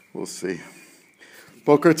We'll see.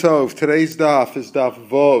 Boker Tov. Today's daf is daf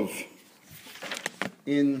Vov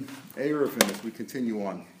in Eruvin as we continue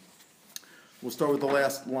on. We'll start with the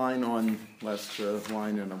last line and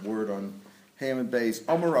a word on Ham and Beis.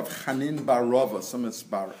 Omer of Chanin bar Rava. Some of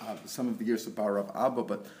the years of bar Rav Abba,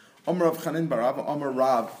 but Omer of Chanin bar Rava. Omer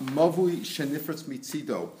Rav Mavui Shenifretz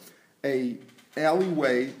Mitzido, a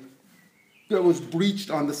alleyway that was breached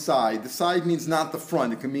on the side. The side means not the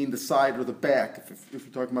front. It can mean the side or the back. If you're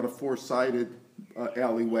talking about a four-sided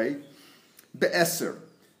alleyway. Be'eser.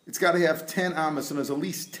 It's got to have 10 amas, and there's at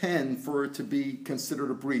least 10 for it to be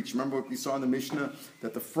considered a breach. Remember what we saw in the Mishnah,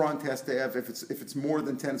 that the front has to have, if it's more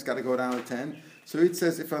than 10, it's got to go down to 10. So it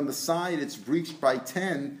says if on the side it's breached by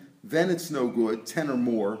 10, then it's no good, 10 or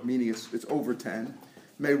more, meaning it's over 10.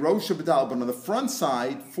 Me'rosha b'dal, but on the front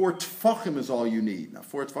side, 4 tfachim is all you need. Now,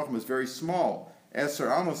 4 tfachim is very small.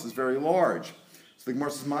 Eser amos is very large. So the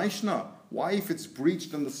Gemara says, Ma'ishna, why if it's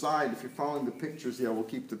breached on the side, if you're following the pictures here, we'll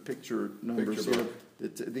keep the picture numbers here,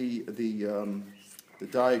 the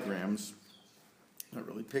diagrams, not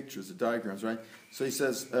really pictures, the diagrams, right? So he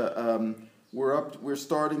says, we're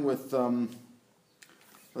starting with,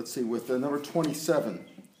 with number 27.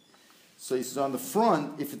 So he says on the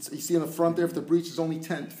front, you see on the front there, if the breach is only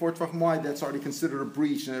 4 tefachim wide, that's already considered a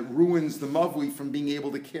breach, and it ruins the mavui from being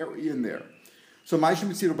able to carry in there. So Ma'ishim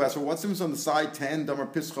Mitziro Basar, what's on the side 10, Damar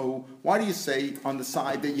Pischahu? Why do you say on the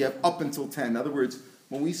side that you have up until 10? In other words,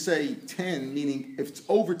 when we say 10, meaning if it's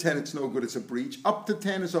over 10, it's no good, it's a breach. Up to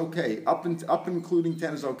 10 is okay. Up including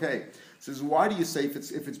 10 is okay. So why do you say if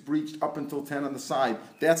it's breached up until 10 on the side,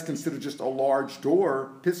 that's considered just a large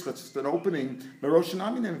door, pischa, it's just an opening.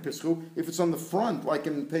 If it's on the front, like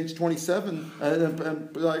in page 27,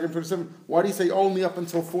 why do you say only up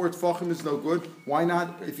until 4 tefachim is no good? Why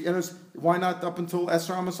not? Why not up until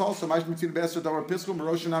Esra Amos also?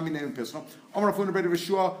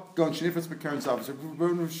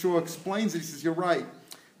 Rishua explains it. He says, you're right.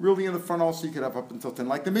 Really, in the front also you could have up until 10.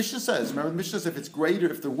 Like the Mishnah says. Remember the Mishnah says if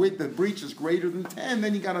the breach is greater than 10,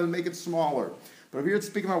 then you got to make it smaller. But if you're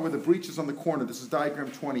speaking about where the breach is on the corner, this is diagram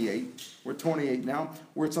 28. We're 28 now,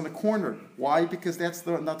 where it's on the corner. Why? Because that's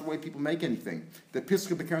not the way people make anything. The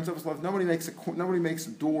Pisgah, the Karen Zavas Love, nobody makes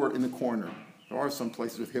a door in the corner. There are some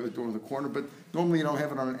places that have a door in the corner, but normally you don't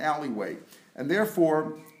have it on an alleyway. And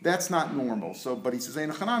therefore, that's not normal. So, but he says, be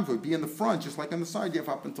in the front, just like on the side, you have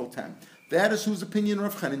up until 10. That is whose opinion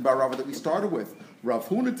Rav Chanin bar Rava that we started with. Rav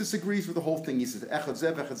Huna disagrees with the whole thing. He says,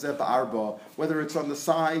 whether it's on the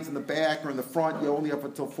sides, in the back, or in the front, you only up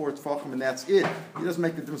until 4 tefachim, and that's it. He doesn't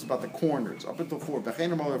make the difference about the corners. Up until 4. And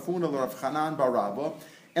Rav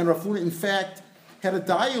Huna, in fact, had a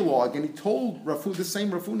dialogue, and he told Rav Huna, the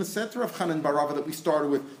same Rav Huna said to Rav Chanin bar Rava that we started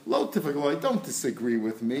with, Lo tifagolai, don't disagree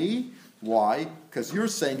with me. Why? Because you're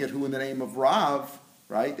saying it who in the name of Rav,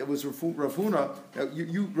 right? It was Rav Huna.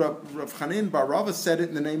 Rav Chanin bar Rava said it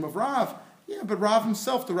in the name of Rav. Yeah, but Rav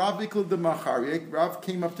himself, the Rav Ikl de Machari, Rav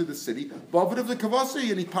came up to the city, Bavid of the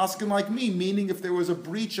Kavasi, and he paskin like me, meaning if there was a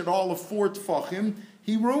breach at all of 4 tefachim,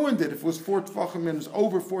 he ruined it. If it was 4 tefachim and it was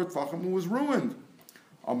over 4 tefachim, it was ruined.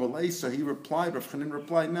 Amalei, so he replied, Rav Chanin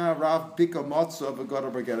replied, Rav Bika Matzah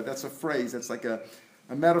v'Gada Bagada. That's a phrase, that's like a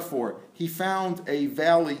metaphor. He found a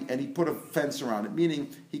valley and he put a fence around it, meaning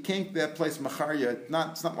he came to that place, Macharya.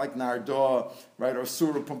 It's not like Nardoa, right, or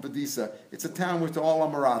Surah Pumpadisa. It's a town with all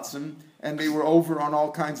Amaratzim, and they were over on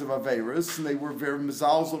all kinds of Averas, and they were very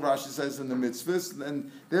Mizalzel, Rashi says, in the mitzvahs,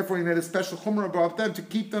 and therefore he made a special chumrah about them to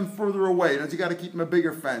keep them further away. You got to keep them a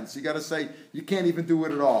bigger fence. You got to say, you can't even do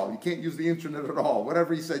it at all. You can't use the internet at all.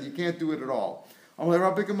 Whatever he said, you can't do it at all. So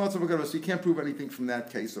you can't prove anything from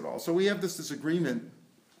that case at all. So we have this disagreement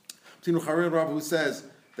between Uchari and Rav, who says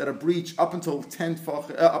that a breach up until 10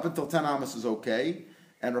 amas is okay,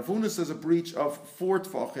 and Rav Huna says a breach of 4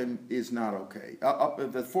 tefachim is not okay.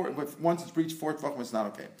 Once it's breached 4 tefachim, it's not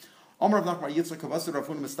okay. The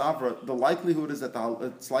likelihood is that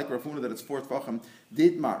it's like Rav Huna that it's 4 tefachim.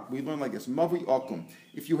 Didmar, we learn like this: mavi akum.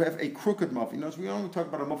 If you have a crooked mavi, notice we only talk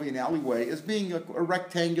about a mavi in alleyway as being a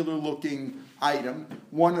rectangular-looking item.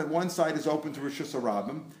 One side is open to Rishus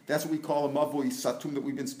Harabim. That's what we call a mavui satum that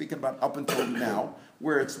we've been speaking about up until now,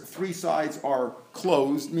 where it's 3 sides are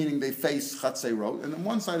closed, meaning they face Chatzerot, and then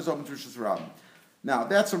one side is open to Rishus Harabim. Now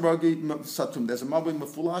that's a ragi satum. There's a mavui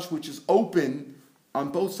mafulash which is open on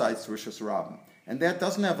both sides to Rishus Harabim. And that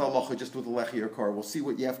doesn't have halacha just with a lechi or kar. We'll see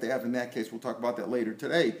what you have to have in that case. We'll talk about that later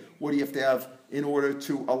today. What do you have to have in order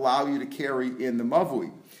to allow you to carry in the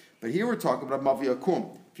mavui? But here we're talking about mavi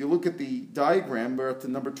akum. If you look at the diagram, we're at the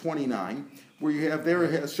number 29, where you have there,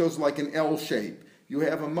 it shows like an L shape. you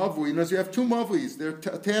have a mavui. You have two mavuis. They're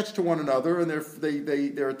attached to one another, and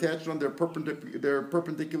they're attached on they're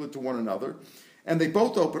perpendicular to one another, and they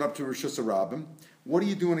both open up to Rosh Hashanah. What do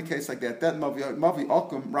you do in a case like that? That mavi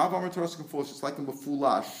akum Rav Amar Torah Kafos. It's like a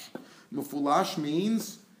mufulash. Mufulash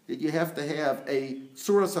means that you have to have a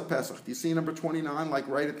Tzuras HaPesach. Do you see number 29, like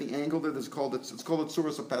right at the angle there? It's called a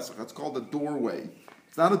Tzuras HaPesach. It's called a doorway.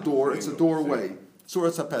 It's not a door, it's a doorway.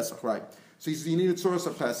 Tzuras HaPesach, right. So you need a Tzuras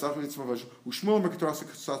HaPesach.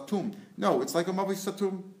 No, it's like a Mavi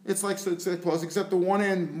Satum. It's close, except the one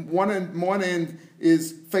end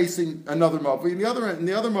is facing another Mavi, and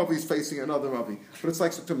the other Mavi is facing another Mavi. But it's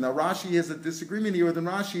like Satum. Now Rashi has a disagreement here with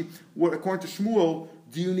Rashi. According to Shmuel,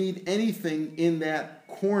 do you need anything in that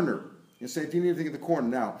corner? You say, do you need anything in the corner?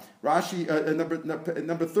 Now, Rashi,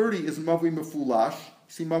 number 30 is Mavi Mefulash.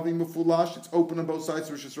 See Mavi Mefulash? It's open on both sides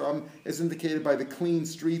of Rosh Hashanah, as indicated by the clean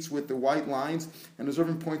streets with the white lines. And as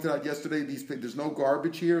Irvin pointed out yesterday, there's no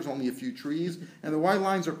garbage here, there's only a few trees. And the white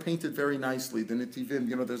lines are painted very nicely. The Netivim,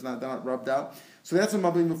 they're not rubbed out. So that's a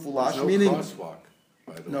Mavi Mefulash. There's no crosswalk.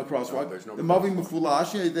 No crosswalk. There's no the Mavi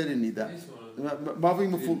Mefulash, they didn't need that. The Mavi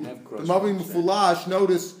Mefulash,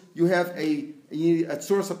 notice you need a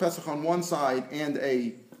Tzuras HaPesach on one side and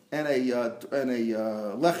a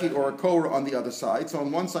lechi or a korah on the other side. So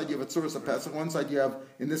on one side you have a Tzuras HaPesach, one side you have,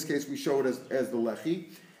 in this case we show it as the lechi,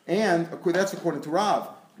 and that's according to Rav.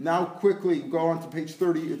 Now quickly go on to page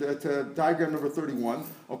 30, to diagram number 31.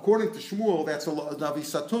 According to Shmuel, that's a Navi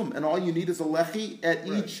Satum, and all you need is a lechi at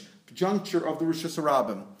each juncture of the Rosh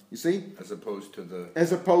Hashanah. You see? As opposed to the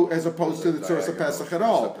Tzuras HaPesach at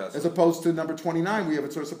all. As opposed to number 29, we have a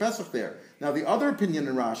Tzuras HaPesach there. Now the other opinion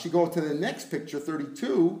in Rashi, go to the next picture,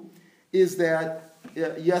 32, is that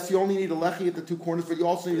yes, you only need a lechi at the two corners, but you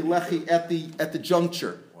also need a lechi at the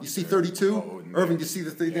juncture. You see 32? Irving, you see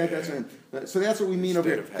the thing? So that's what we mean over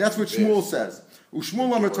here. That's what Shmuel says.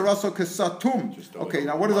 Okay,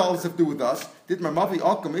 now what does all this have to do with us? If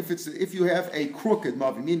you have a crooked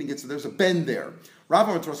mavi, meaning there's a bend there. Rav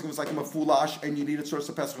Amar Torah is like a mafulash, and you need a Tzuras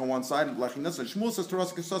HaPesach on one side and lechi. Shmuel says Torah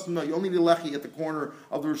Kesatum. No, you only need a lechi at the corner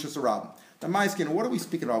of the Rosh Hashanah. Now, Maiskin, what are we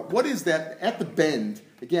speaking about? What is that at the bend?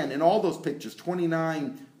 Again, in all those pictures,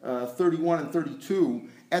 29, 31, and 32,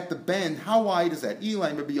 at the bend, how wide is that?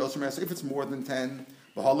 Eli maybe Yosem, if it's more than 10.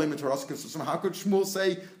 How could Shmuel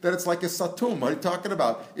say that it's like a satum? What are you talking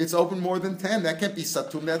about? It's open more than 10. That can't be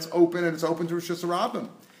satum. That's open, and it's open to Rosh Hashanah.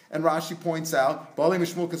 And Rashi points out, is a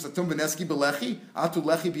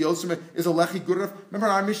lechi good enough? Remember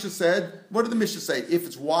our Mishnah said, what did the Mishnah say? If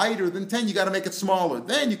it's wider than 10, you got to make it smaller.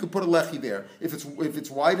 Then you can put a lechi there. If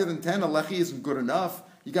it's wider than 10, a lechi isn't good enough.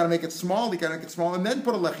 You got to make it small. You got to make it small, and then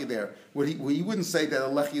put a lechi there. He wouldn't say that a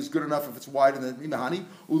lechi is good enough if it's wider than imahani.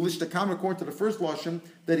 Ulishtakam, according to the first lashon,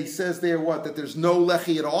 that he says there that there's no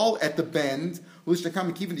lechi at all at the bend.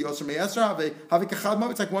 Ulishtakam kivin the osir me'esra have kachad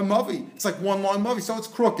mavi. It's like one mavi. It's like one long mavi. So it's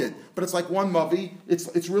crooked, but it's like one mavi.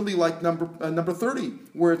 It's really like number 30,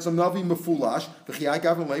 where it's a mavi mefulash.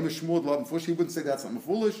 He wouldn't say that's not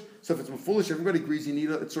mefulish. So if it's mefulish, everybody agrees you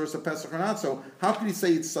need a Tzuras HaPesach or not. So how can he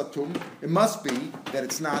say it's satum? It must be that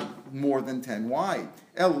it's not more than 10 wide.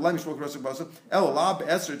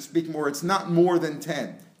 Speaking more, it's not more than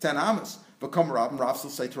 10 amas. But come Rav, and Rav still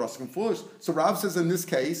say Teraskim foolish. So Rav says in this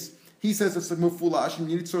case, he says it's a mufulash and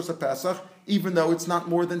you need Tzuras HaPesach, even though it's not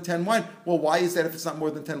more than 10 wide. Well, why is that if it's not more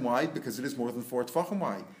than 10 wide? Because it is more than 4 tefachim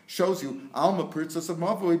wide. Shows you, Alma Pritzas of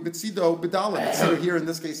Mavui, Bitzido, Bidala. Bitzido here in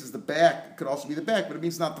this case is the back. It could also be the back, but it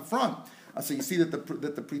means not the front. So you see that the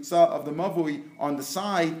Pritzah of the Mavui on the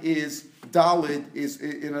side is Dalid,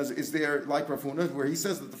 is there like Rav Huna, where he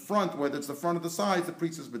says that the front, whether it's the front or the sides, the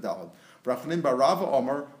Pritzah is Bidalid. Rav Chanin Barava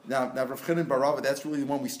Omer, now Rav Chanin Barava, that's really the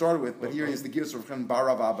one we started with, but here is the Girs of Rav Chanin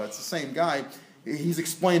Barava Abba. It's the same guy. He's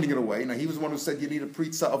explaining it away. Now, he was the one who said you need a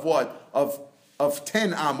Pritzah of what? Of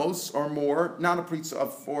 10 amos or more, not a Pritzah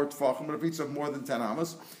of 4 tefachim, but a Pritzah of more than 10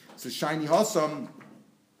 amos. So Shiny Hassam,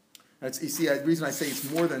 you see, the reason I say it's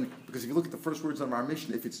more than, because if you look at the first words of our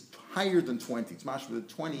mission, if it's higher than 20, it's mashma that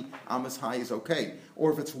 20 amas high is okay.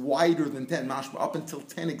 Or if it's wider than 10, mashma up until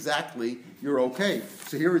 10 exactly, you're okay.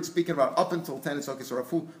 So here it's speaking about up until 10, it's okay. So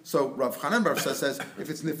Rav Chanan Bar says if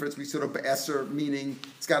it's nifritz, we sort of be'eser, meaning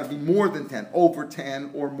it's got to be more than 10, over 10,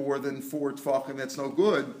 or more than 4 tefachim, that's no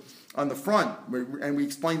good. On the front, and we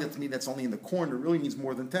explained that to me, that's only in the corner, it really means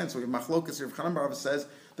more than 10. So if Machlokas here, Rav Chanan Bar says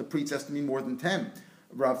the priest has to be more than 10.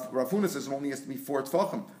 Rav Huna says it only has to be 4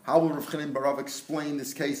 tefachim. How will Rav Chanin Barav explain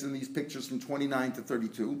this case in these pictures from 29 to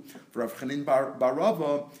 32? For Rav Chanin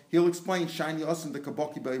Barava, he'll explain Shiny Asim the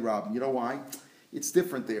Kaboki Bei Rab. You know why? It's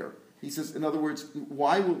different there. He says, in other words,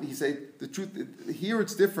 why will he say the truth? Here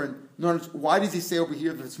it's different. In other words, why does he say over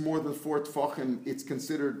here that it's more than 4 tefachim? It's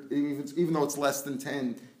considered, even though it's less than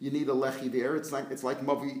 10, you need a lechi there. It's like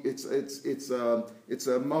mavi. It's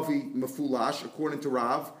a mavi mafulash according to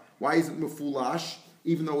Rav. Why is it mafulash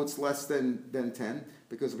even though it's less than 10?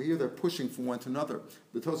 Because over here they're pushing from one to another.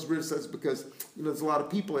 The Tosfos says because there's a lot of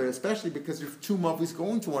people there, especially because there's two mavis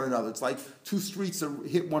going to one another. It's like two streets that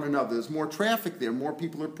hit one another. There's more traffic there. More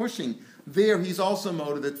people are pushing. There, he's also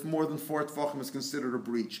noted that more than 4 tefachim is considered a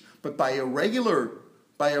breach. But by a regular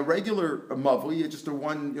mavui, just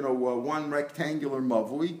one rectangular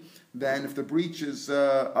mavui, then if the breach is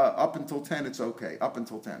up until 10, it's okay. Up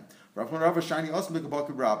until 10. Rav Shani also make a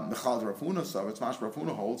bucket Rav. The Chal Rav Huna, so it's Mash Rav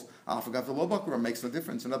Huna holds. I forgot the low bucket makes no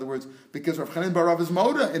difference. In other words, because Rav Chanan bar Rav is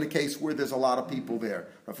moda in a case where there's a lot of people there.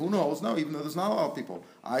 Rav Huna holds no, even though there's not a lot of people.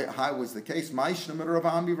 How was the case? My Shnemer Rav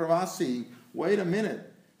Ambi Ravasi. Wait a minute.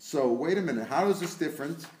 How is this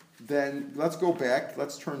different? Then let's go back.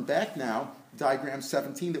 Let's turn back now. Diagram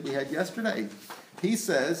 17 that we had yesterday. He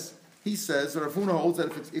says that Rav Huna holds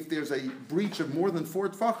that if there's a breach of more than 4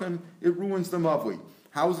 tefachim, it ruins the mavui.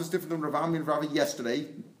 How is this different than Rav Ami and Rav yesterday?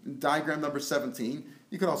 Diagram number 17.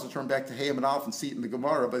 You could also turn back to Hayam and Alf and see it in the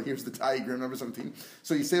Gemara, but here's the diagram number 17.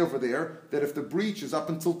 So you say over there that if the breach is up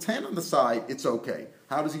until 10 on the side, it's okay.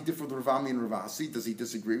 How does he differ with Rav Ami and Rav Asi? Does he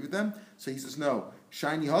disagree with them? So he says no.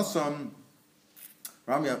 Shiny Hassam.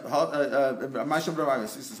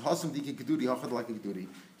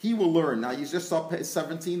 He will learn. Now, you just saw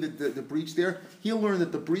 17, the breach there. He'll learn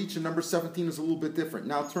that the breach in number 17 is a little bit different.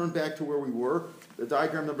 Now, turn back to where we were, the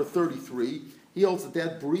diagram number 33. He holds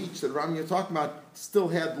that breach that Rami you're talking about still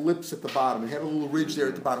had lips at the bottom. It had a little ridge there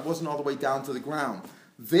at the bottom. It wasn't all the way down to the ground.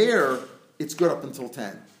 There, it's good up until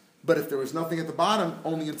 10. But if there was nothing at the bottom,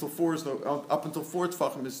 only until 4 is up until 4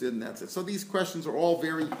 tefachim is and that's it. So these questions are all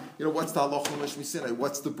very, what's the halacha l'mishmi Sinai?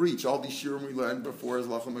 What's the breach? All these shirim we learned before is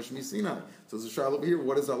halacha l'mishmi Sinai. So there's a shayla over here.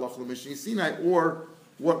 What is halacha l'mishmi Sinai? Or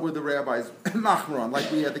what were the rabbis machmer on?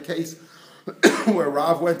 Like we had the case where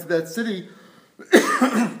Rav went to that city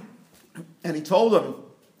and he told them,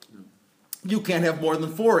 you can't have more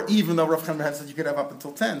than 4, even though Rav Chanan said you could have up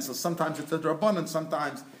until 10. So sometimes it's a drabanan,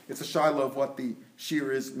 sometimes it's a shiloh of what the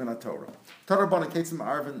shir is min Torah. Torah rabbanan ketzim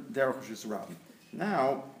arvin derech rishus rabbi.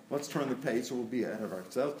 Now let's turn the page, so we'll be ahead of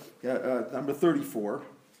ourselves. Number 34.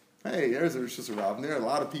 Hey, there's a rishus rabbi. There are a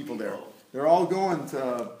lot of people there. They're all going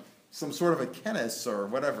to some sort of a kenes or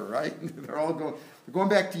whatever, right? They're going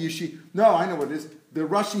back to Yeshiva. No, I know what it is. They're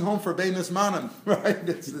rushing home for Beinas Manan, right?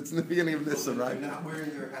 It's in the beginning of Nisan, right? They're not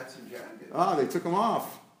wearing their hats and jackets. They took them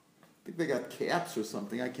off. I think they got caps or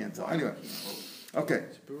something. I can't tell. Anyway, okay.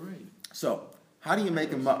 So, how do you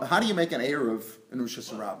make an Eruv in Rosh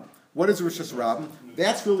Hashanah? What is Rosh Hashanah?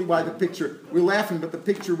 That's really why the picture, we're laughing, but the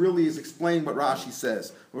picture really is explaining what Rashi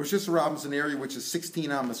says. Rosh Hashanah is an area which is 16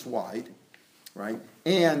 amas wide, right?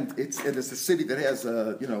 And it's a city that has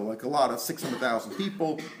like a lot of 600,000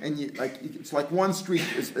 people, and it's like one street.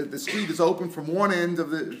 The street is open from one end to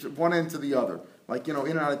the other, like in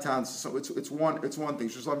and out of town. So it's one thing. It's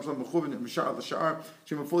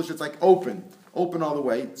like open all the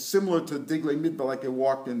way, similar to Diglei Midbar, like they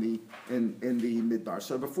walked in the Midbar.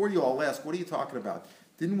 So before you all ask, what are you talking about?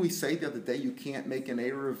 Didn't we say the other day you can't make an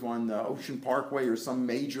Eruv on the Ocean Parkway or some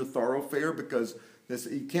major thoroughfare because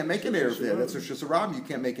you can't make an Eruv there. That's Rosh Hashanah. You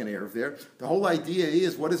can't make an Eruv there. The whole idea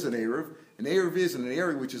is, what is an Eruv? An Eruv is in an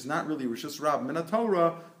area which is not really Rosh Hashanah min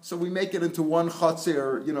Torah, so we make it into one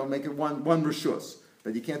Chatzir, make it one Rishus.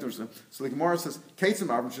 But you can't do Rosh Hashanah. So the Gemara says, Keitzim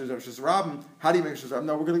Rosh Hashanah. How do you make Rosh Hashanah?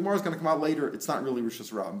 No, the Gemara is going to come out later. It's not really Rosh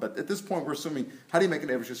Hashanah. But at this point, we're assuming, how do you make an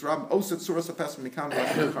Eruv Rosh Hashanah? Oset Surah Sapes Mikan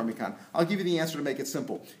Mikan. I'll give you the answer to make it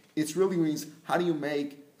simple. It really means, how do you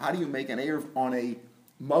make an Eruv on a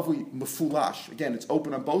Mavli Mefulash? Again, it's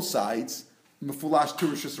open on both sides. Mefulash to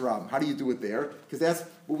Rosh Hashanah. How do you do it there? Because that's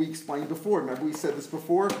what we explained before. Remember we said this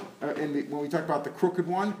before when we talked about the crooked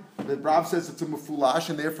one. That Rav says it's a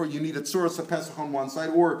Mefulash, and therefore you need a Tzuras HaPesach on one side,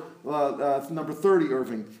 or number 30,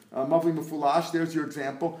 Irving. Mavli Mefulash, there's your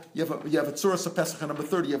example. You have a Tzuras HaPesach on number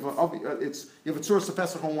 30. You have a Tzuras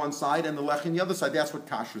HaPesach on one side, and the Lech on the other side. That's what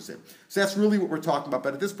kashers it. So that's really what we're talking about.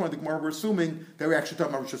 But at this point, the Gemara, we're assuming that we're actually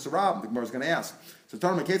talking about Rosh Hashanah. The Gemara is going to ask. So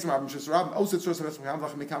Tanam Ketzim Rav Rosh Hashanah. Oset Tzuras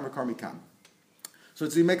HaPesach Mikam Rekar Mikam. So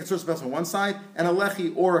you make a source of on one side and a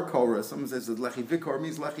lechi or a korah. Someone says that lechi vikor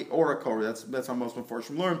means lechi or a korah. That's how most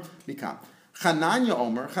Mefarshim learn. Mikam. Chananya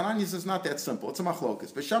Omer. Chananya says not that simple. It's a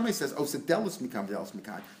machlokas. But Shammai says sedelis mikam delis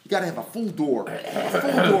mikam. You got to have a full door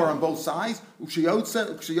on both sides.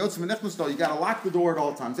 Ukshiyotze menechnas though. You got to lock the door at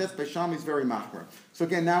all times. That's Beishamai's very machmer. So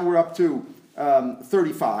again, now we're up to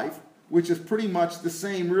 35. which is pretty much the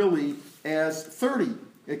same really as 30,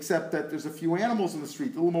 except that there's a few animals in the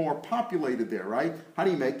street, a little more populated there, right? How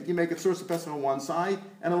do you make it? You make a source of Pesach on one side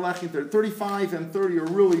and a Lechi on 30. 35 and 30 are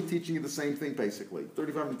really teaching you the same thing, basically.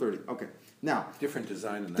 35 and 30. Okay. Now, different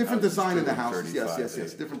design in the different houses. design in the houses.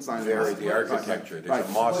 Yes. Different design in the Vary houses. the architecture. Right. There's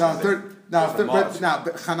a mosque. Now,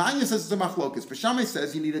 Chananya says it's a machlokas. B'Shamai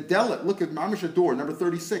says you need a delit. Look at Mamish a door, number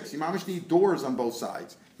 36. You Mamish need doors on both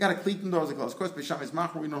sides. You got to cleat the doors and close. Of course, B'Shamai is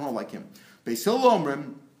machmer. We don't know like him. Beis Hillel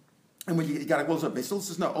Omrim, and when you got to close up. Beis Hillel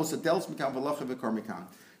says no. Osa delis mikan v'locha v'kar mikan.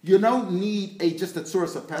 You don't need just a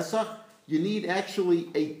source of Pesach. You need actually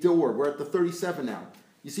a door. We're at the 37 now.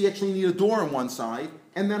 You see, actually need a door on one side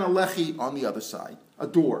and then a lechi on the other side. A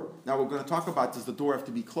door. Now we're going to talk about, does the door have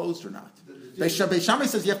to be closed or not? Beis Shammai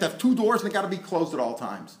says you have to have two doors and they got to be closed at all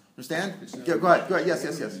times. Understand? Go ahead. Yes.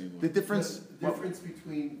 The difference. The difference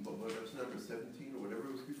between whatever's number 17 or whatever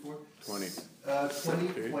it was before. 20.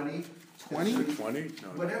 20. 20? No.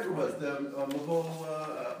 Whatever it was, the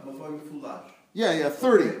Mavo Mefulash. Yeah,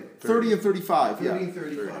 30. 30 and 35. 30 and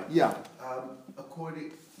 35. Yeah.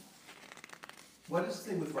 What is the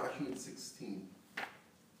thing with Rashi in 16?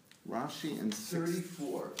 Rashi and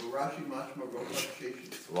 34. Rashi Mashma Rocha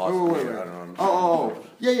Sheshes. Wait. I don't know. Oh.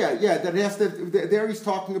 Yeah. That has to. There he's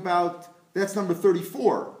talking about. That's number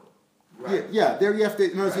 34. Right. Yeah. There you have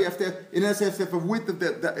to. You Right. have to. It has to have a width of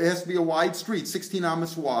it has to be a wide street, 16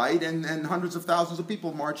 amos wide, and hundreds of thousands of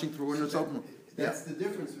people marching through, and it's open. That's the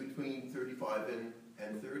difference between 35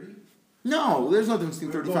 and 30? No, there's no difference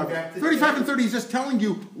between We're going 35. back to 35 and 30 is just telling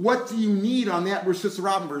you what do you need on that Rosh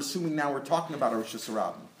Hashanah. We're assuming now we're talking about a Rosh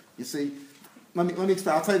Hashanah. You see, let me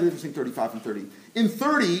explain. I'll tell you the difference between 35 and 30. In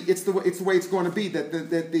 30, it's the way it's going to be that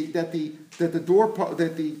the door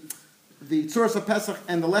that the source of Pesach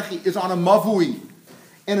and the lechi is on a mavui,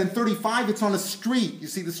 and in 35 it's on a street. You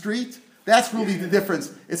see the street? That's really the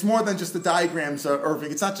difference. It's more than just the diagrams,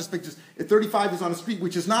 Irving. It's not just pictures. 35 is on a street,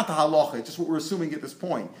 which is not the halacha. It's just what we're assuming at this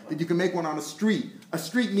point, that you can make one on a street. A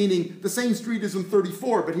street meaning the same street is in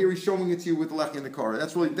 34, but here he's showing it to you with the lechi in the car.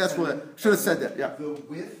 That's what I should have said that. Yeah. The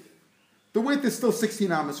width The width is still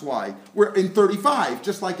 16 amos wide. We're in 35,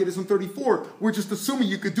 just like it is in 34. We're just assuming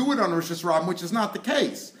you could do it on Rosh Hashanah, which is not the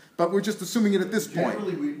case. But we're just assuming it at this point.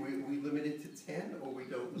 generally we limit it to 10 or we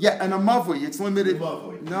don't? Yeah, and a mavui, it's limited. The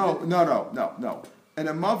mavui. No. And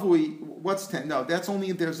a mavui, what's 10? No, that's only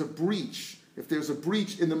if there's a breach. If there's a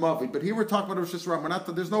breach in the mavui. But here we're talking about Rosh Hashanah. We're not.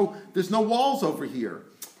 There's no walls over here.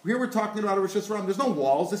 Here we're talking about a Rosh Hashanah. There's no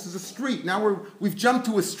walls. This is a street. Now we've jumped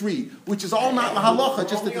to a street, which is all not the halacha.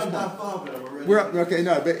 Just at this point. Okay.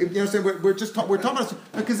 No, but you know what I'm saying. We're talking about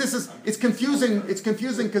because it's confusing. It's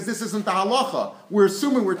confusing because this isn't the halacha. We're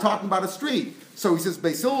assuming we're talking about a street. So he says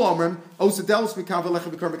Beis Hillel Omrim Osadelis Mikav V'Lecha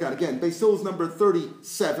V'Kar Mikan. Again, Beis Hillel is number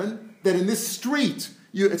 37. That in this street,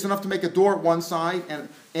 it's enough to make a door at one side and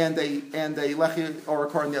a lechi or a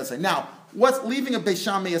car on the other side. Now, what's leaving a Beis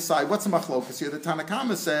Shammai aside? What's a machlokas here? The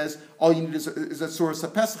Tanakama says all you need is a source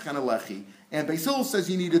of Pesach and a lechi, and Beis Hillel says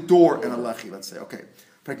you need a door and a lechi. Let's say, okay.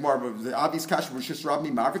 The obvious question: Rosh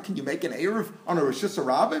Hashanah Marvin, can you make an eruv on a Rosh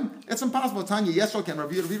Hashanah? It's impossible. Tanya, yes, I can.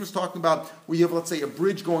 Rav was talking about where you have, let's say, a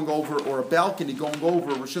bridge going over or a balcony going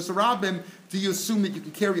over Rosh Hashanah. Do you assume that you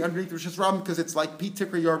can carry underneath Rosh Hashanah because it's like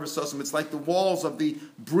Pitikra Yarvasosim? It's like the walls of the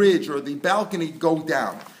bridge or the balcony go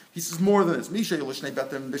down. He says more than this. Let's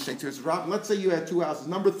say you had two houses.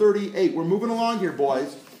 Number 38. We're moving along here,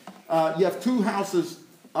 boys. You have two houses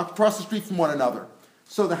across the street from one another.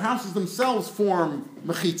 So the houses themselves form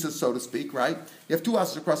mechitzas, so to speak, right? You have two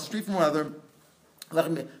houses across the street from one another.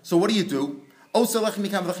 So what do? You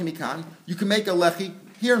can make a lechi.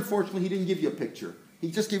 Here, unfortunately, he didn't give you a picture.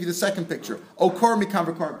 He just gave you the second picture. Okor mikam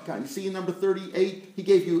v'kor mikam. You see in number 38, he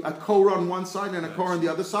gave you a korah on one side and a korah on the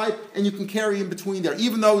other side, and you can carry in between there.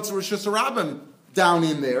 Even though it's a Rosh Hashanah down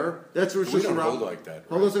in there, that's a Rosh Hashanah. We don't hold like that.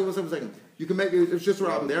 Right? Hold on a second. You can make a Rosh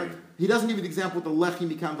Hashanah there. He doesn't give you the example with the lechi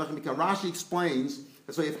mikam v'lechi mikam. Rashi explains,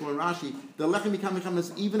 that's why you have to learn Rashi, the lechi mikam mikam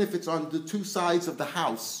is even if it's on the two sides of the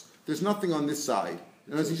house, there's nothing on this side.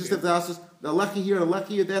 And as you just have the houses, the lechi here, the lechi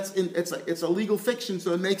here, it's a legal fiction,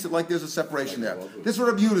 so it makes it like there's a separation there. This is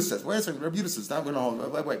what Rabbi Yehuda says. Wait a second, Rabbi Yehuda says, now we're going to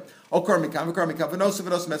hold, wait. Okar mikam, v'nosav,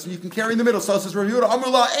 v'nosav, you can carry in the middle. So it says Rabbi Yehuda,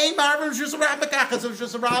 Amrullah, ein marvim, shusarab mekachas,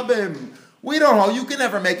 shusarabim. We don't hold. You can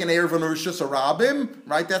never make an eruv on Rosh Hashanah,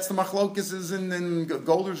 right? That's the machlokes is in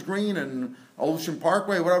Golders Green and Ocean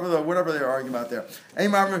Parkway, whatever they're arguing about there.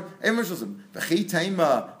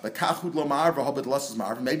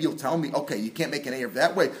 Maybe you'll tell me, okay, you can't make an Erev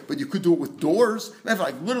that way, but you could do it with doors.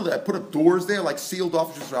 Like literally, I put up doors there, like sealed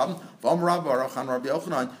off. If it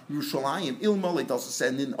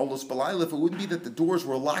wouldn't be that the doors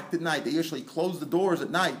were locked at night, they usually close the doors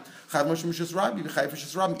at night.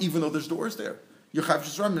 Even though there's doors there. You're chayav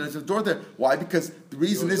shesrabim, and there's a door there. Why? Because the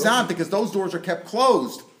reason is because those doors are kept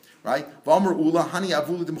closed. Right?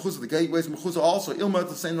 The gateways mechuzah also. If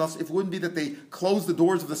it wouldn't be that they close the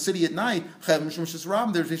doors of the city at night,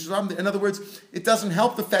 in other words, it doesn't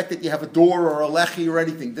help the fact that you have a door or a lechi or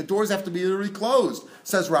anything. The doors have to be literally closed.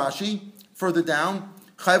 Says Rashi, further down,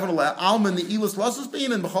 you have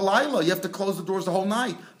to close the doors the whole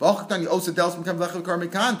night.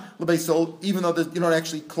 Even though you don't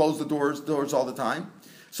actually close the doors all the time.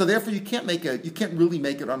 So therefore, you can't really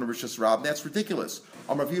make it under Rosh Hashanah. That's ridiculous.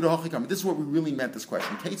 This is what we really meant. This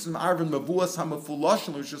question,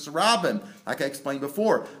 like I explained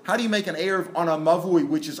before. How do you make an erev on a mavui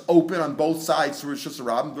which is open on both sides to Rosh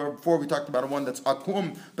Hashanah? Before we talked about one that's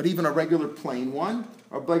akum, but even a regular plain one,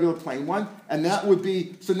 and that would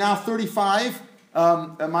be so now 35.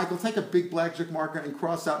 Michael, take a big blackjack marker and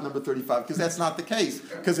cross out number 35 because that's not the case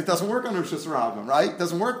because it doesn't work on Rosh Hashanah, right? It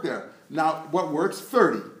doesn't work there. Now, what works?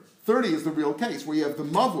 30. 30 is the real case, where you have the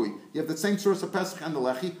mavui. You have the same source of Pesach and the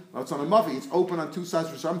lechi. Well, it's on a mavi. It's open on two sides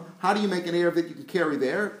for some. How do you make an erev that you can carry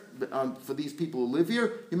there for these people who live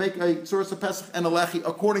here? You make a source of Pesach and a lechi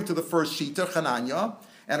according to the first shita, Chananya,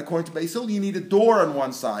 and according to Beis Hillel, you need a door on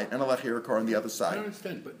one side and a lechi or a car on the other side. I don't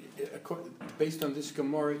understand, but based on this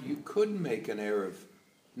Gemara, you could make an erev.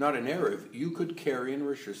 Not an erev. You could carry in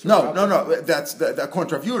Rosh Hashanah. No. That's the according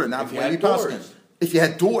to Rav Yehuda. Not the way we pass. If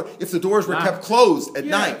the doors were kept closed at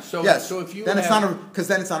night, so if you then it's not because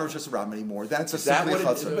then it's not Rosh Hashanah anymore. Then it's a simply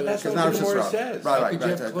chutzah. But that's not what the Gemara says. Right.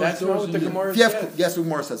 That's not what the Gemara says. Yes, the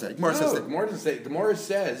Gemara says that. The Gemara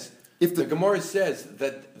says if the Gemara says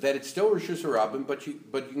that it's still Rosh Hashanah, but you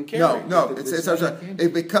can carry. No, it's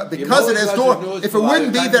because it has doors. If it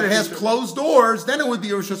wouldn't be that it has closed doors, then it would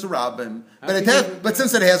be Rosh Hashanah. But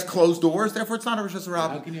since it has closed doors, therefore it's not a Rosh Hashanah.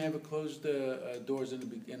 How can you have a closed doors in the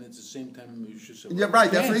beginning at the same time as Rosh Hashanah? Yeah, right.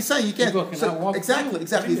 That's what he's saying. You can't. Exactly.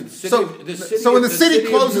 So when the city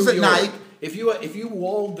closes at night. If you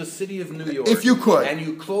walled the city of New York, if you could, and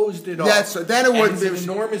you closed it off, then it would be an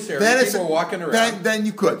enormous area. People walking around. Then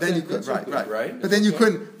you could. Right. But then you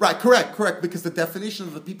couldn't. Right. Correct. Because the definition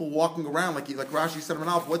of the people walking around, like Rashi said,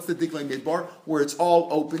 what's the diglei midbar? Where it's all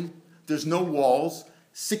open. There's no walls.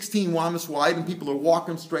 16 wamas wide, and people are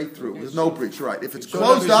walking straight through. There's no breach. Right. If it's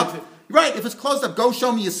closed up. Right, if it's closed up, go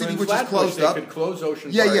show me a city which is closed up. They could close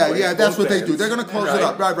Ocean Parkway. Yeah, that's what they do. They're going to close it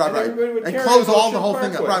up. Right. And close all the whole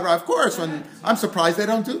thing up. Right, of course. And I'm surprised they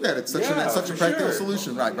don't do that. It's such a practical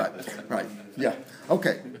solution. Right. Yeah.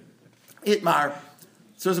 Okay. Itmar.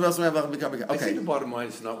 I think the bottom line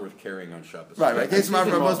is not worth carrying on Shabbos. Right. Itmar.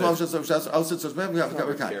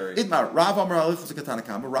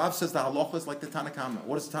 Rav says the halacha is like the Tanakama.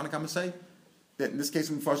 What does the Tanakama say? That in this case,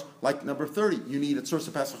 like number 30, you need a source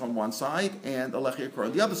of Pesach on one side and a lechi akor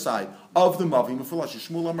on the other side of the mavi.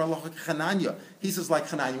 He says like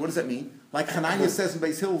Chananya. What does that mean? Like Chananya says in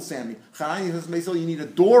Beis Hillel, Sammy. Chananya says in Beis Hillel, you need a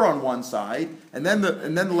door on one side and then the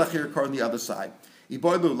lechi akor on the other side.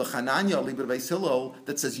 Beis Hillel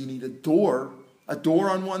that says you need a door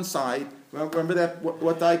on one side. Remember that?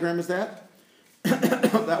 What diagram is that?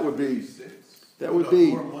 that would be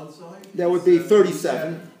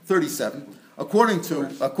 37. According to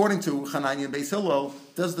Chananya and Beis Hillel,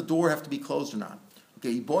 does the door have to be closed or not?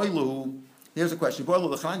 Okay, here's a question. Do you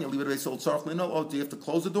have to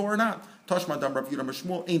close the door or not? Tashma dam Rav Yehuda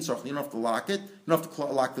Shmuel ain't tzarich. You don't have to lock it. You don't have to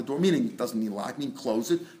lock the door. Meaning it doesn't mean lock. Mean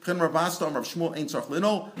close it. Chen Rav Asta Rav Shmuel ain't tzarich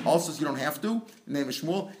lino. Also says you don't have to. Name of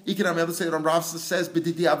Shmuel. Ikram other say Rav says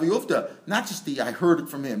b'didi aviyuvda. Not just I heard it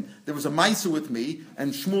from him. There was a ma'isa with me,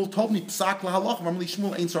 and Shmuel told me psak lahalach. Normally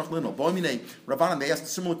Shmuel ain't tzarich lino. Boimine Ravanan. They asked a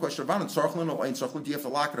similar question. Ravanan tzarich lino or ain't tzarich lino. Do you have to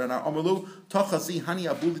lock it or not? Amalu tachazi hani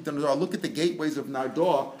abuli danadar. Look at the gateways of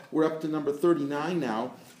Nardah. We're up to number 39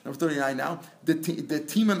 now. Number 39 now. The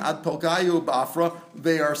Timan ad Pelgayu Bafra,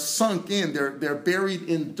 they are sunk in. They're buried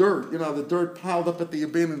in dirt. The dirt piled up at the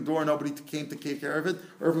abandoned door. Nobody came to take care of it.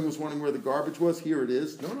 Irving was wondering where the garbage was. Here it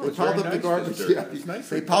is. No, they piled up nice the garbage. Nice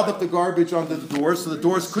they piled up the garbage on the doors, so the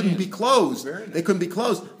doors couldn't be closed. Nice. They couldn't be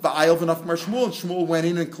closed. Va'ayov enough Shmuel. And Shmuel went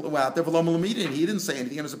in and went out there. And he didn't say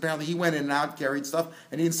anything. And apparently he went in and out, carried stuff,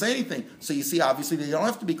 and he didn't say anything. So you see, obviously they don't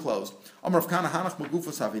have to be closed. Amar Kana Hanach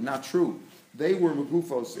Magufos Havi. Not true. They were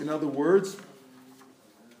Magufos. In other words,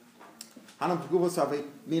 Hanam Magufos Havi,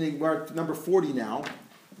 meaning we're at number 40 now.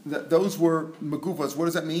 those were megufas. What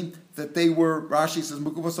does that mean? That they were, Rashi says,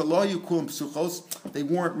 megufas aloyu kulam psuchos. They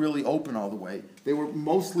weren't really open all the way. They were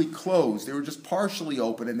mostly closed. They were just partially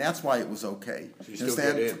open, and that's why it was okay. So you still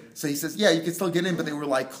get in. So he says, yeah, you can still get in, but they were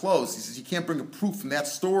like closed. He says you can't bring a proof from that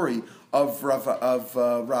story of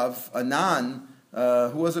Rav Anan.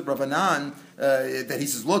 Who was it? Rav Anan, that he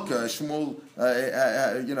says, look, Shmuel,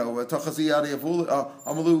 Tachazi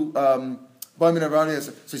Amalu. So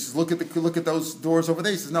he says, look at those doors over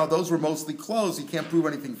there. He says, no, those were mostly closed. You can't prove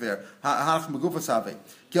anything there. Rav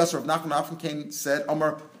Nachman came said,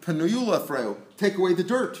 Amar Panuyula Freo, take away the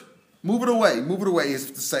dirt. Move it away, as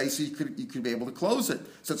if to say, so you could be able to close it.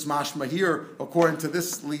 So it's mashma here, according to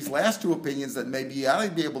these last two opinions, that maybe you ought to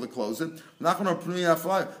be able to close it. Does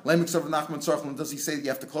he say that you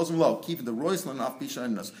have to close them low? Keep the roislan off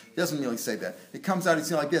bishanos. He doesn't really say that. It comes out, it's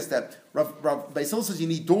like this, that Rav Basil says you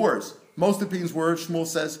need doors. Most opinions were, Shmuel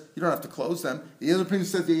says, you don't have to close them. The other opinion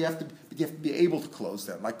says that you have to be able to close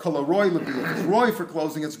them. Like Kolaroy would be, if it's Roy for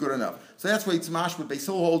closing, it's good enough. So that's why it's mash, but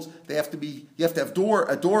Basil holds, you have to have a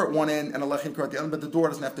door at one end and a lechem kar at the other, but the door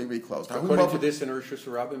doesn't have to be closed. According to this in Rosh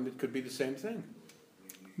Hashanah, it could be the same thing.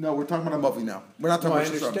 No, we're talking about a movie now. We're not talking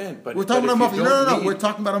about I understand, but we're talking about a movie. No. need- We're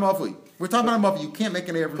talking about a movie. We're talking about a movie. You can't make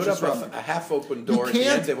an Erev Put Rosh up Hashanah. a half-open You door at the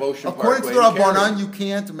can't, end of Ocean according Parkway. to the and carry Rabbanan, it. you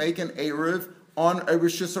can't make an Erev on a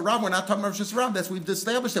Rosh Hashanah. We're not talking about Rosh Hashanah. That's we've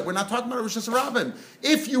established that. We're not talking about Rosh Hashanah.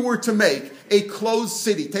 If you were to make a closed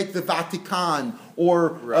city, take the Vatican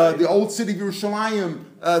or the old city of Yerushalayim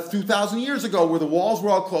 2,000 years ago, where the walls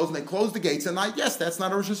were all closed and they closed the gates at night, yes, that's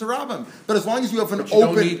not a Rosh Hashanah. But as long as you have an But you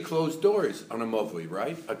open... don't need closed doors on a movie,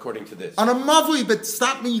 right? According to this. On a mavli, but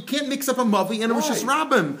stop me, you can't mix up a mavli and a Rosh Why?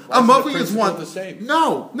 Hashanah. Why A isn't the mavli is principle one. the same?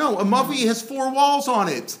 No, a mavli has 4 walls on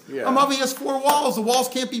it. Yeah. A mavli has 4 walls. The walls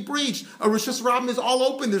can't be breached. A Rosh Hashanah is all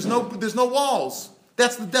open. There's no walls.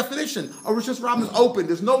 That's the definition. A Rosh Hashanah is open.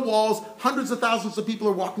 There's no walls. Hundreds of thousands of people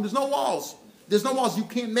are walking. There's no walls. There's no walls. You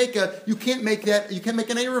can't make an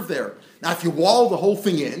Erev there. Now, if you wall the whole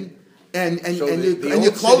thing in and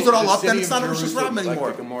you close it all up, then it's not a Rosh Hashanah anymore.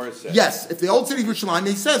 Like the Gemara said. Yes, if the old city of Yerushalayim,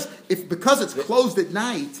 he says, because it's closed at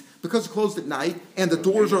night, and the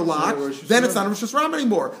doors are locked, then it's not a Rosh Hashanah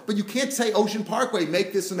anymore. But you can't say Ocean Parkway,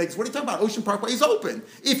 make this and make this. What are you talking about? Ocean Parkway is open.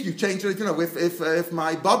 If you change it, if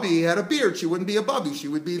my bubby had a beard, she wouldn't be a bubby, she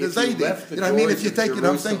would be the Zaidi. You know what I mean? If you take it,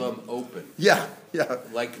 I'm saying open. Yeah.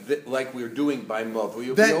 Like we're doing by Mav,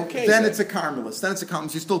 you'll then, be okay. Then it's a Carmelist.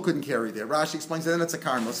 You still couldn't carry there. Rashi explains that then it's a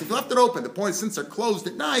Carmelist. If you left it open, the point is since they're closed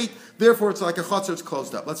at night, therefore it's like a Chatzar, it's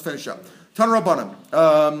closed up. Let's finish up. Tan Rabbanan.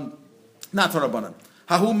 Not Tan Rabbanan.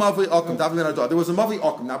 Hahu Mavi Akum, David ben Adar. There was a Mavi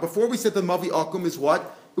Akum. Now, before we said the Mavi Akum is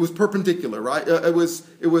what? It was perpendicular, right? It was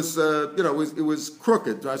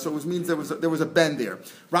crooked, right? So it means there was a bend there.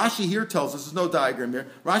 Rashi here tells us there's no diagram here.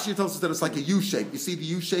 Rashi tells us that it's like a U shape. You see the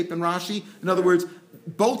U shape in Rashi? In other words,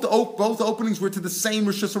 both openings were to the same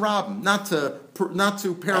Rosh Hashanah, not to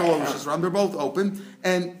parallel Rosh Hashanah. They're both open,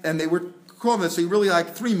 and they were called this. So you really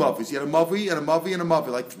like 3 mavis. You had a mavi and a mavi and a mavi,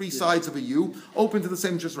 like 3 sides of a U, open to the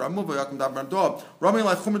same Rosh Hashanah.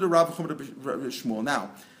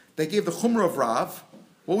 Now, they gave the Chumrah of Rav.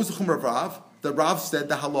 What was the Chumrah of Rav? The Rav said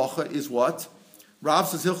the halacha is what? Rav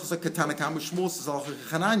says Hilchos Ketanakam, Shmuel says Halacha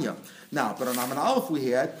Chananya. Now, but on Amin Aleph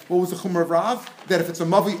we had, what was the Chumrah of Rav? That if it's a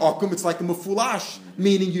Mavi Akum, it's like a Mufulash,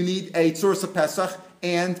 meaning you need a Tzuras Pesach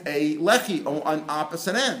and a Lechi on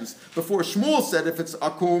opposite ends. Before Shmuel said if it's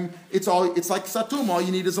Akum, it's like Satum, all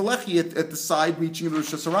you need is a Lechi at the side reaching the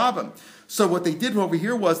Rosh Hashanah. So what they did over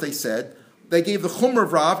here was they said, they gave the Chumrah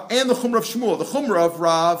of Rav and the Chumrah of Shmuel. The Chumrah of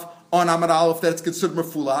Rav on Amar Aleph that it's considered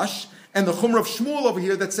Mefulash, and the Chumrah of Shmuel over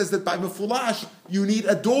here that says that by Mefulash you need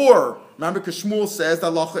a door. Remember, because Shmuel says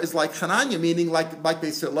that halacha is like Chananya, meaning like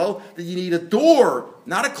Beisilo, that you need a door,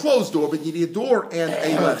 not a closed door, but you need a door and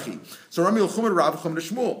a lechi. So Rami Chumrah Rav Chumrah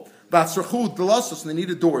Shmuel. Vatzrachud Delasos, and they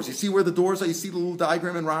needed doors. You see where the doors are? You see the little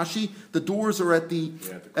diagram in Rashi? The doors are at the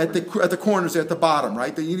corners, they're at the bottom,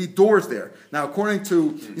 right? You need doors there. Now, according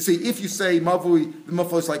to, you see, if you say Mavui, the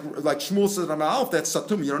Mavui is like Shmuel says on Alf, that's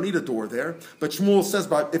Satum, you don't need a door there. But Shmuel says,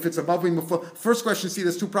 but if it's a Mavui Maful, first question, you see,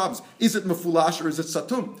 there's 2 problems. Is it Mafulash or is it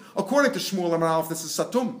Satum? According to Shmuel on Alf, this is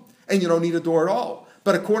Satum, and you don't need a door at all.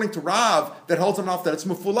 But according to Rav, that holds him off that it's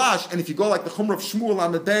mufulash, and if you go like the Chumrah of Shmuel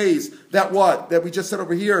on the days, that we just said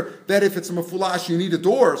over here, that if it's a mufulash, you need a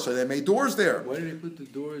door, so they made doors there. Why did they put the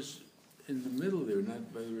doors in the middle there,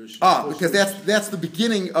 not by the Rosh? Because that's the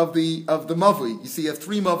beginning of the mavi. You see, you have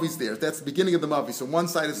 3 mavis there. That's the beginning of the mavi. So one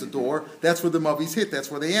side is the door. That's where the mavis hit. That's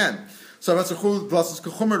where they end. So that's a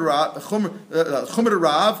Chumar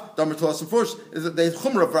Rav, Damar Tolas first, is that the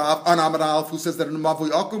Chumar of Rav, on Amar Aleph, who says that a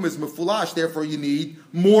Mavui Akum is Mufulash, therefore you need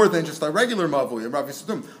more than just a regular Mavui, Rav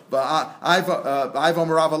Yisudum. But I've Rav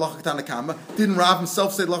Allah Tanakama. Didn't Rav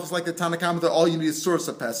himself say Lachas like the Tanakama that all you need is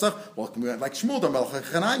Surah Pesach? Well, like Shmuel, Damar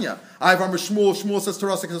Chananya. I've Shmuel says to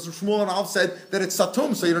us, because Shmuel and Alf said that it's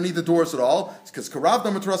Satum, so you don't need the doors at all. It's because Karav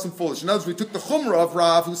Damar Tarasim foolish. In other words, we took the Chumra of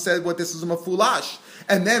Rav, who said what this is a Mafulash.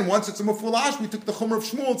 And then once it's a mafulash, we took the chumrah of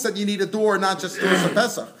Shmuel and said you need a door, not just doors of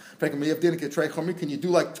Pesach. Can you do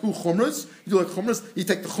like two chumras? You do like chumras. You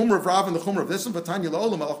take the chumrah of Rav and the chumrah of this one. But Tanya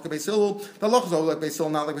La'olam Alach Beis Hillel. The halach is like Beis Hillel,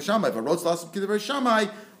 not like Beis Shammai. But Rotz Lasem Kidei Shammai.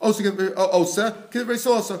 Osa Kidei Beis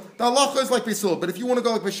Hillel. The halach is like Beis Hillel. But if you want to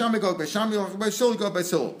go like Beis Shammai, go like Beis Shammai. Like Beis Hillel, go like Beis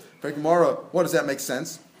Hillel. Gemara, what does that make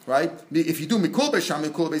sense? Right? If you do Mikul Beisham,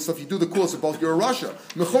 Mikul Beisil, if you do the coolest of both, you're a Russia.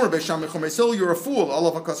 Mechumr Beisham, Mechumr Beisil, you're a fool.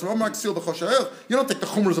 Allah Vakasar, Amak Sil, the Choshael. You don't take the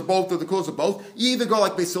Chumras of both or the coolest of both. You either go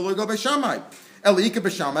like Beisil or you go Beishamai. Eli Ika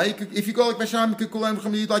Beishamai. If you go like Beishamai,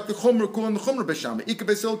 you like the Chumra, Kul and the Chumra Beishamai. Ika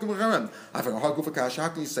Beisil, Kumacharem. I think, how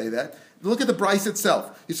can you say that? Look at the Bryce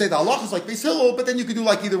itself. You say the halach is like Beis Hillel, but then you could do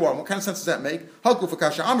like either one. What kind of sense does that make? If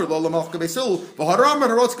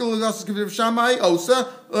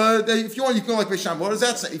you want, you can go like Beis Shammai. What does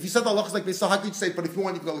that say? If you said the halach is like Beis Hillel, how could you say? But if you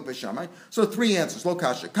want, you can go like Beis Shammai. So three answers. Lo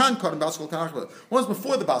kasha. Kan kod and baskol kan achbel. One is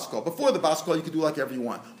before the baskol. Before the baskol, you can do like whatever you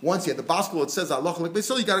want. Once you have the baskol, it says halach like Beis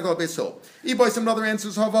Hillel, you got to go like Beis Hillel. Iboy some other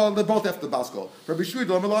answers. They're both after the baskol. Rabbi Shui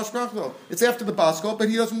it's after the baskol, but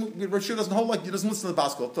Rabbi Shui doesn't hold like he doesn't listen to the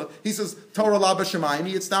baskol. So he says Torah Laba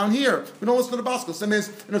Shemaimi, it's down here. We don't listen to the Baskol. Same as,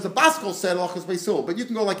 the Baskol said Lachas Beisil, but you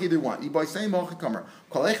can go like either one. Iboy saying Mochakamar.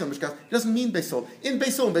 It doesn't mean Beisil. In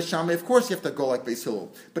Beisil and Beishamai, of course you have to go like Beisil.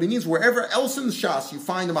 But it means wherever else in the Shas you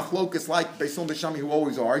find a Machlokas like Beisil and Beishamai who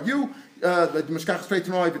always argue, the Mishkach straight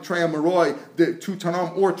to Noi, Betrei Amaroi, the two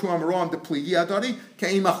Tanam or two Amarom, the Pligi Adari,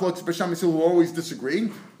 Kaim Machlokas Beishamai who always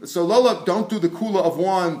disagree. So Lola, don't do the kula of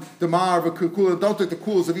one, the mar, kula, don't do the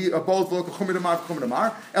kulas of both, loka chumri demar, chumri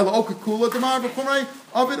demar, ela oka kula demar, chumri,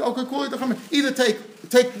 of it, oka kula chumri. Either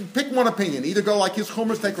pick one opinion. Either go like his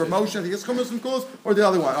chumras, take Ramosha, his chumras and kulas, or the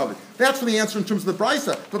other one of it. That's for the answer in terms of the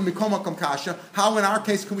brisa. But mikoma kam kasha, how in our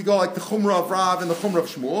case can we go like the chumra of Rav and the chumra of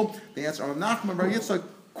Shmuel? The answer of Nachman Bar Yitzchak.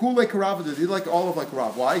 Cool like Rav did, like all of like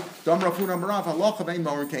Rav. Why? Dam Rafun Rav Halacha Vein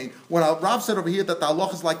Morin. When Rav said over here that the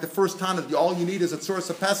halacha is like the first time, all you need is a source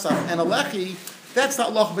of Pesach and a lechi. That's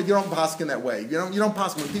not halacha, but you don't paskin that way. You don't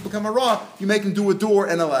paskin. When people come a raw, you make them do a door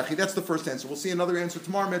and a lechi. That's the first answer. We'll see another answer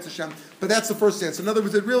tomorrow, Mitzvah. But that's the first answer. In other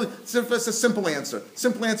words, it's a simple answer.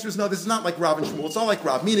 Simple answer is no. This is not like Rav and Shmuel. It's all like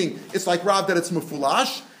Rav. Meaning, it's like Rav that it's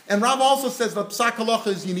mufulash. And Rav also says that psak halacha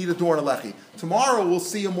is you need a door and a lechi. Tomorrow we'll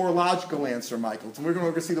see a more logical answer, Michael. So we're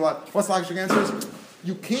going to see what's the logical answer is.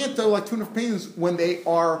 You can't do like two different opinions when they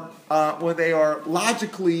are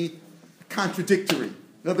logically contradictory.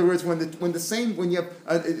 In other words, when you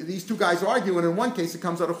have these two guys argue, and in one case it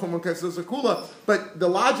comes out of chum, one case there's a kula, but the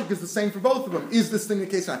logic is the same for both of them. Is this thing the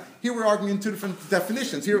case? Here we're arguing two different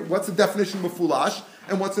definitions. Here, what's the definition of mufulash,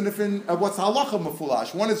 and what's the halacha of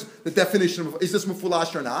mufulash? One is the definition of is this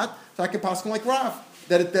mufulash or not? So I can pass like Rav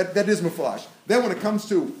that is mufulash. Then when it comes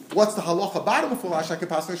to what's the halacha about mufulash, I can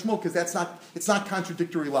pass like Shmuel because it's not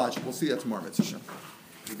contradictory logic. We'll see that tomorrow, Mitzvah.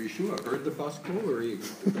 Yeshua heard the Baskol, or he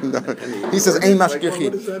says Ein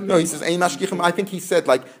Mashgichim. No, he says Ein Mashgichim. I think he said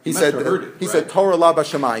said Torah La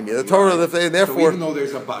B'Shamayim. The Torah, therefore. So even though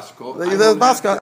there's a Baskol, the Baskol.